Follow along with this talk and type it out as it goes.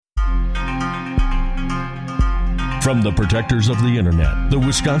From the protectors of the Internet, the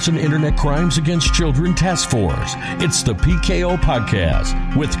Wisconsin Internet Crimes Against Children Task Force, it's the PKO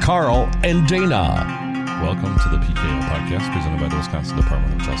Podcast with Carl and Dana. Welcome to the PKO Podcast, presented by the Wisconsin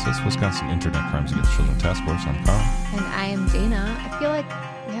Department of Justice, Wisconsin Internet Crimes Against Children Task Force. I'm Carl. And I am Dana. I feel like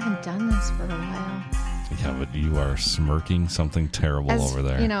we haven't done this for a while. Yeah, but you are smirking something terrible over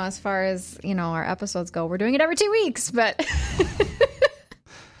there. You know, as far as, our episodes go, we're doing it every 2 weeks, but...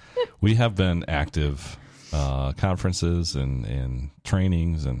 We have been active conferences and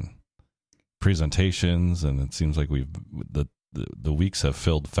trainings and presentations, and it seems like the weeks have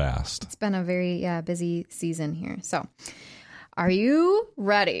filled fast. It's been a very busy season here. So, are you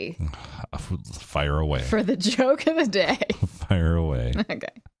ready? Fire away. For the joke of the day. Fire away.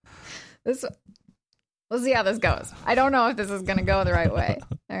 Okay. We'll see how this goes. I don't know if this is going to go the right way.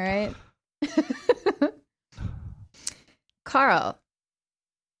 All right. Carl,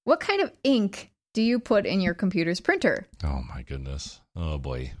 what kind of ink do you put in your computer's printer? Oh, my goodness. Oh,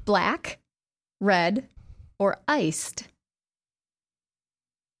 boy. Black, red, or iced?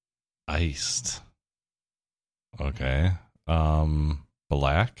 Iced. Okay.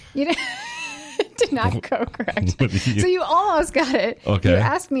 Black? You did not go correct. So you almost got it. Okay. You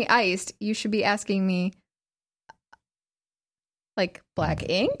asked me iced. You should be asking me like black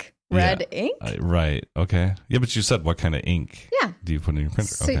ink? Red ink? Right. Okay. Yeah, but you said what kind of ink do you put in your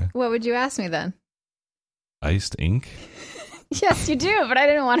printer? So okay. What would you ask me then? Iced ink? Yes, you do, but I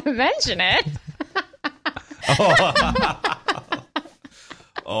didn't want to mention it.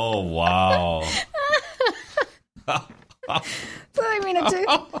 Oh, wow. So, I mean, it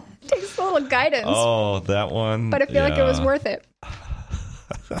takes a little guidance. Oh, that one. But I feel like it was worth it.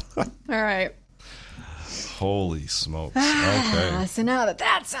 All right. Holy smokes. Okay. So now that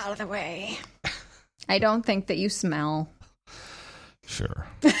that's out of the way, I don't think that you smell. Sure.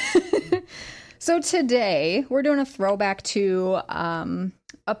 So today we're doing a throwback to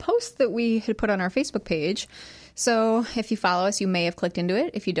a post that we had put on our Facebook page. So if you follow us, you may have clicked into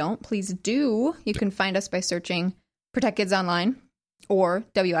it. If you don't, please do. You can find us by searching Protect Kids Online or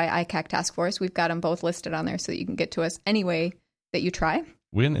WIICAC Task Force. We've got them both listed on there so that you can get to us any way that you try.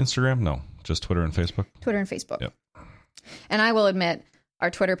 We in Instagram? No, just Twitter and Facebook? Twitter and Facebook. Yep. And I will admit,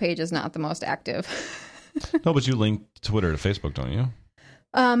 our Twitter page is not the most active. No, but you link Twitter to Facebook, don't you?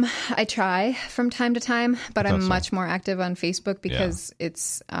 I try from time to time, but I'm much more active on Facebook because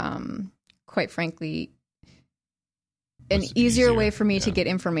it's, quite frankly, an easier way for me to get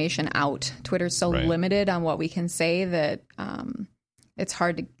information out. Twitter's so limited on what we can say that it's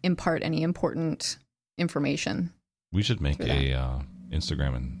hard to impart any important information. We should make a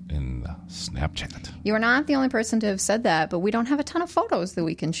Instagram and Snapchat. You are not the only person to have said that, but we don't have a ton of photos that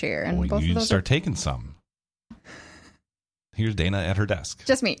we can share. And both you of those start taking some. Here's Dana at her desk.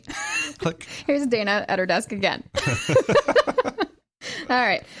 Just me. Click. Here's Dana at her desk again. All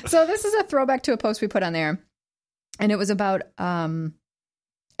right. So this is a throwback to a post we put on there. And it was about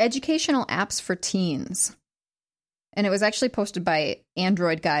educational apps for teens. And it was actually posted by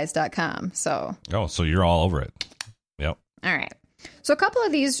androidguys.com. So you're all over it. Yep. All right. So a couple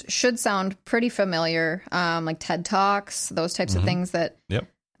of these should sound pretty familiar, like TED Talks, those types of things that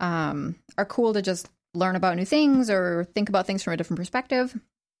are cool to just learn about new things or think about things from a different perspective.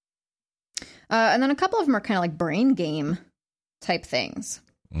 And then a couple of them are kind of like brain game type things.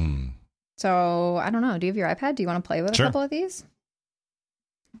 So I don't know. Do you have your iPad? Do you want to play with a couple of these?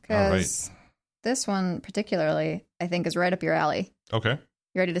 Because this one particularly, I think, is right up your alley. Okay.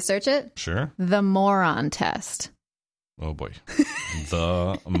 You ready to search it? Sure. The Moron Test. Oh, boy.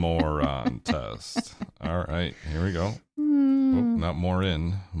 The Moron Test. All right. Here we go. Oh, not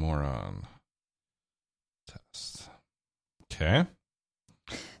moron. Test. Okay.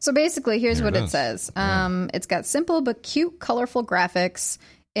 So basically, here's what it says. It's got simple but cute, colorful graphics,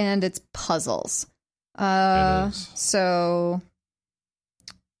 and it's puzzles. It is. So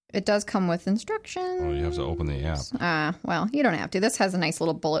it does come with instructions. Oh, you have to open the app. Well, you don't have to. This has a nice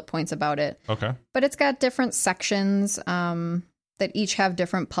little bullet points about it. Okay. But it's got different sections that each have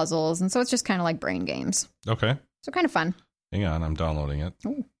different puzzles, and so it's just kind of like brain games. Okay. So kind of fun. Hang on, I'm downloading it.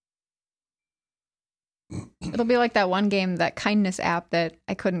 Ooh. It'll be like that one game, that kindness app that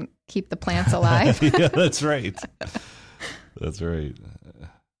I couldn't keep the plants alive. Yeah, that's right. That's right.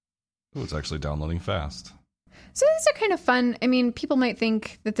 Oh, it's actually downloading fast. So these are kind of fun. I mean, people might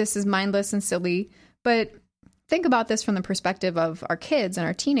think that this is mindless and silly, but think about this from the perspective of our kids and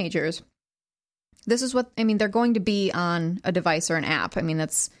our teenagers. This is what, I mean, they're going to be on a device or an app. I mean,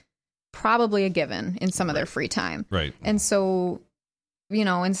 that's probably a given in some of their free time. Right. And so, you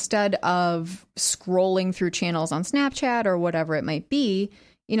know, instead of scrolling through channels on Snapchat or whatever it might be,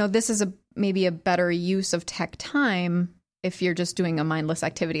 you know, this is maybe a better use of tech time if you're just doing a mindless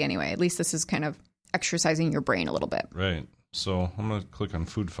activity anyway. At least this is kind of exercising your brain a little bit. Right. So I'm going to click on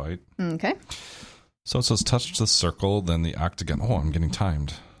Food Fight. Okay. So it says touch the circle, then the octagon. Oh, I'm getting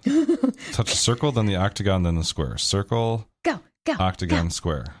timed. Touch the circle, then the octagon, then the square. Circle, go, octagon, go.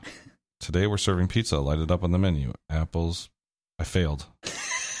 Square. Today we're serving pizza. Light it up on the menu. Apples. I failed.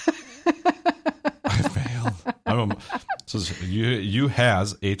 I failed. So you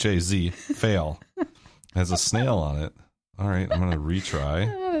has HAZ fail. Has a snail on it. All right, I'm going to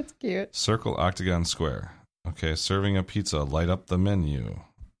retry. Oh, that's cute. Circle, octagon, square. Okay, serving a pizza. Light up the menu.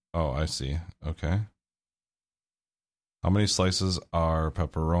 Oh, I see. Okay. How many slices are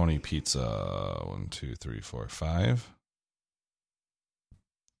pepperoni pizza? 1, 2, 3, 4, 5.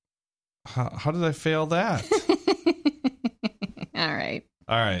 How did I fail that? All right.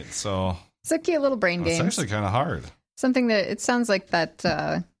 So cute little brain games. It's actually kind of hard. Something that it sounds like that,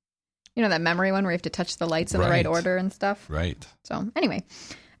 that memory one where you have to touch the lights in the right order and stuff. Right. So anyway.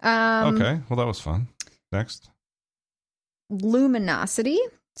 Okay. Well, that was fun. Next. Luminosity.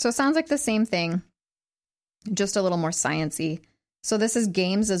 So it sounds like the same thing, just a little more sciencey. So this is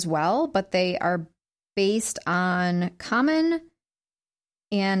games as well, but they are based on common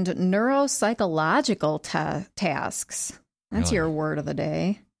and neuropsychological tasks. That's Really? your word of the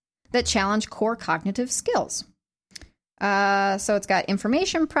day. That challenge core cognitive skills. So it's got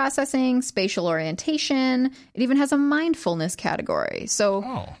information processing, spatial orientation. It even has a mindfulness category. So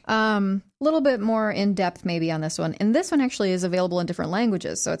a little bit more in depth maybe on this one. And this one actually is available in different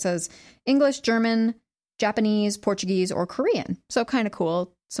languages. So it says English, German, Japanese, Portuguese, or Korean. So kind of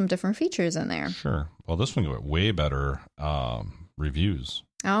cool. Some different features in there. Sure. Well, this one got way better reviews.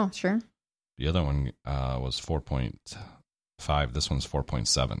 Oh, sure. The other one was 4.5. This one's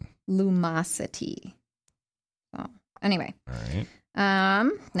 4.7. Lumosity. So anyway. All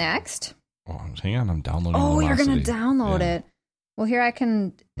right. Next. Oh, hang on. I'm downloading Oh, Lumosity. you're going to download it. Well, here I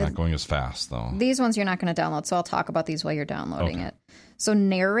can... Not going as fast, though. These ones you're not going to download, so I'll talk about these while you're downloading it. So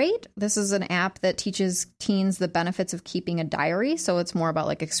Narrate, this is an app that teaches teens the benefits of keeping a diary. So it's more about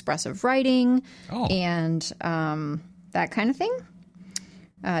like expressive writing and that kind of thing.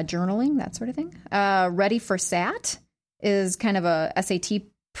 Journaling, that sort of thing. Ready for SAT is kind of a SAT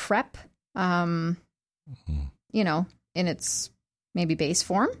prep, in its maybe base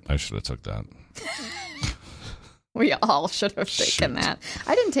form. I should have took that. We all should have taken that.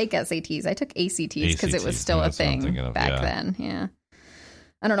 I didn't take SATs. I took ACTs because it was still a thing back then. Yeah.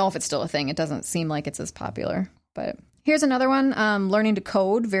 I don't know if it's still a thing. It doesn't seem like it's as popular. But here's another one. Learning to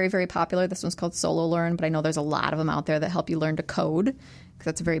code. Very, very popular. This one's called Solo Learn, but I know there's a lot of them out there that help you learn to code because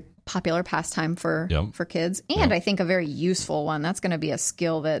that's a very popular pastime for kids. And I think a very useful one. That's going to be a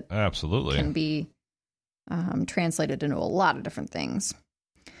skill that absolutely can be translated into a lot of different things.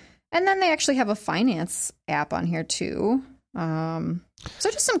 And then they actually have a finance app on here too. So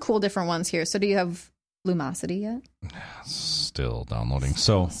just some cool different ones here. So do you have Lumosity yet? Still downloading.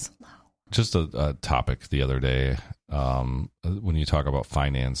 So just a topic the other day when you talk about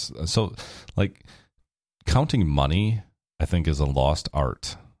finance. So like counting money, I think, is a lost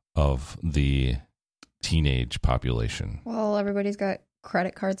art of the teenage population. Well, everybody's got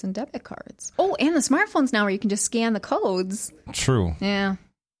credit cards and debit cards. Oh, and the smartphones now where you can just scan the codes. True. Yeah.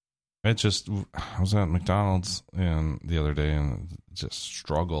 I was at McDonald's the other day and just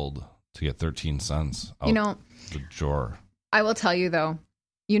struggled to get 13 cents out the drawer. I will tell you though,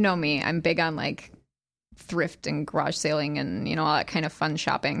 you know me, I'm big on like thrift and garage sailing and all that kind of fun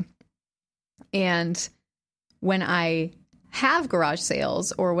shopping. And when I have garage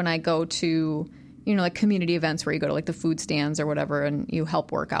sales or when I go to like community events where you go to like the food stands or whatever and you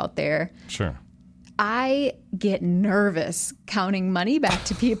help work out there. Sure. I get nervous counting money back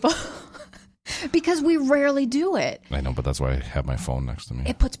to people because we rarely do it. I know, but that's why I have my phone next to me.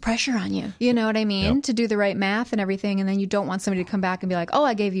 It puts pressure on you. You know what I mean? Yep. To do the right math and everything. And then you don't want somebody to come back and be like, oh,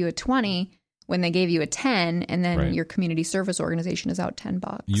 I gave you a 20 when they gave you a 10. And then your community service organization is out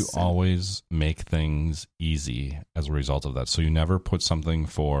 $10. You always make things easy as a result of that. So you never put something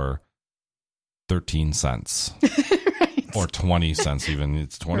for 13 cents or 20 cents even.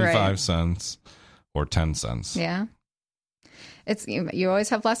 It's 25 cents. Or 10 cents. Yeah. It's you always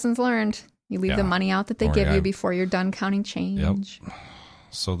have lessons learned. You leave the money out that they give you before you're done counting change. Yep.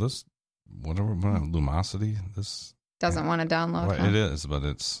 So this, whatever, Lumosity, this... Doesn't want to download. Well, it is, but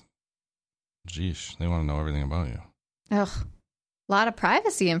it's... Geesh, they want to know everything about you. Ugh. A lot of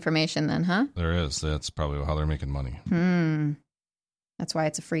privacy information then, huh? There is. That's probably how they're making money. That's why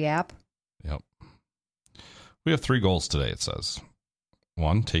it's a free app. Yep. We have 3 goals today, it says.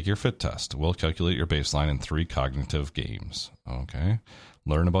 1, take your fit test. We'll calculate your baseline in 3 cognitive games. Okay.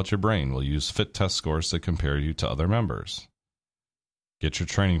 Learn about your brain. We'll use fit test scores to compare you to other members. Get your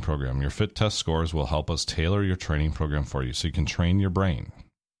training program. Your fit test scores will help us tailor your training program for you so you can train your brain.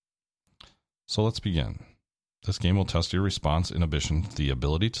 So let's begin. This game will test your response inhibition, the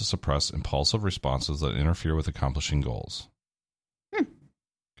ability to suppress impulsive responses that interfere with accomplishing goals.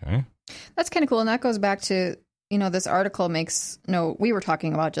 Okay. That's kind of cool. And that goes back to, this article we were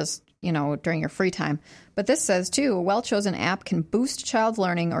talking about just, during your free time. But this says, too, a well-chosen app can boost a child's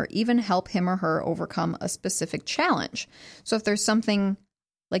learning or even help him or her overcome a specific challenge. So if there's something,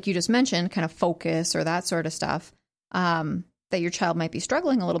 like you just mentioned, kind of focus or that sort of stuff, that your child might be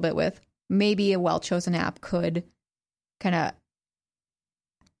struggling a little bit with, maybe a well-chosen app could kind of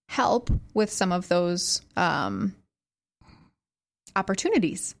help with some of those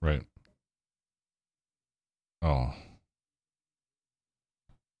opportunities. Right. Oh.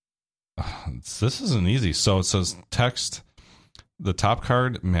 This isn't easy. So it says text. The top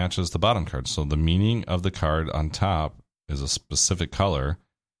card matches the bottom card. So the meaning of the card on top is a specific color.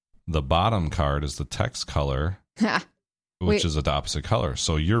 The bottom card is the text color. Which is the opposite color.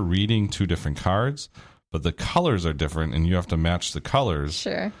 So you're reading 2 different cards, but the colors are different, and you have to match the colors.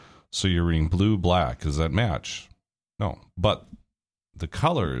 Sure. So you're reading blue, black. Does that match? No. But the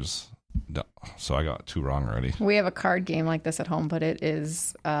colors... No. So I got 2 wrong already. We have a card game like this at home, but it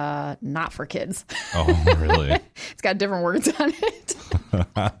is not for kids. Oh, really? It's got different words on it.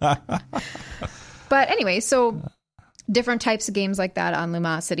 But anyway, so different types of games like that on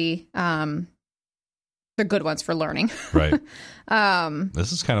Lumosity. They're good ones for learning. Right.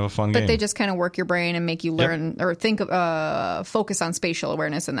 This is kind of a fun game. But they just kind of work your brain and make you learn or think of, focus on spatial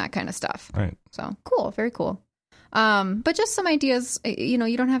awareness and that kind of stuff. Right. So cool. Very cool. But just some ideas,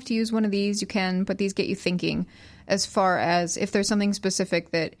 you don't have to use one of these. You can, but these get you thinking as far as if there's something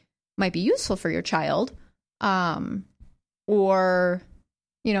specific that might be useful for your child, or,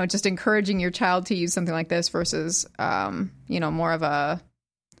 just encouraging your child to use something like this versus, more of a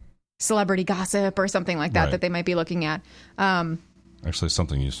celebrity gossip or something like that, that they might be looking at. Actually,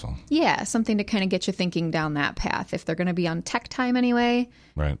 something useful. Yeah, something to kind of get you thinking down that path. If they're going to be on tech time anyway,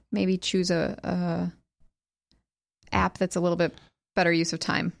 right? Maybe choose a app that's a little bit better use of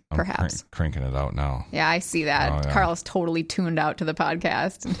time, perhaps. I'm cranking it out now. Yeah, I see that. Oh, yeah. Carl is totally tuned out to the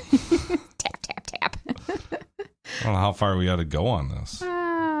podcast. Tap, tap, tap. I don't know how far we got to go on this.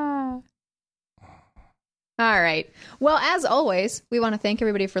 All right. Well, as always, we want to thank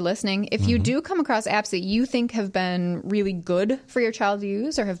everybody for listening. If you do come across apps that you think have been really good for your child to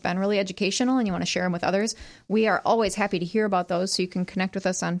use or have been really educational and you want to share them with others, we are always happy to hear about those. So you can connect with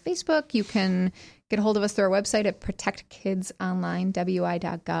us on Facebook. You can get a hold of us through our website at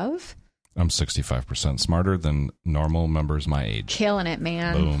protectkidsonline.wi.gov. I'm 65% smarter than normal members my age. Killing it,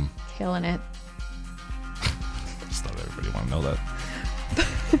 man. Boom. Killing it. Just thought everybody want to know that.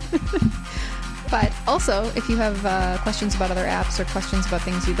 But also, if you have questions about other apps or questions about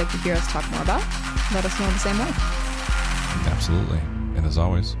things you'd like to hear us talk more about, let us know the same way. Absolutely. And as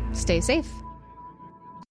always, stay safe.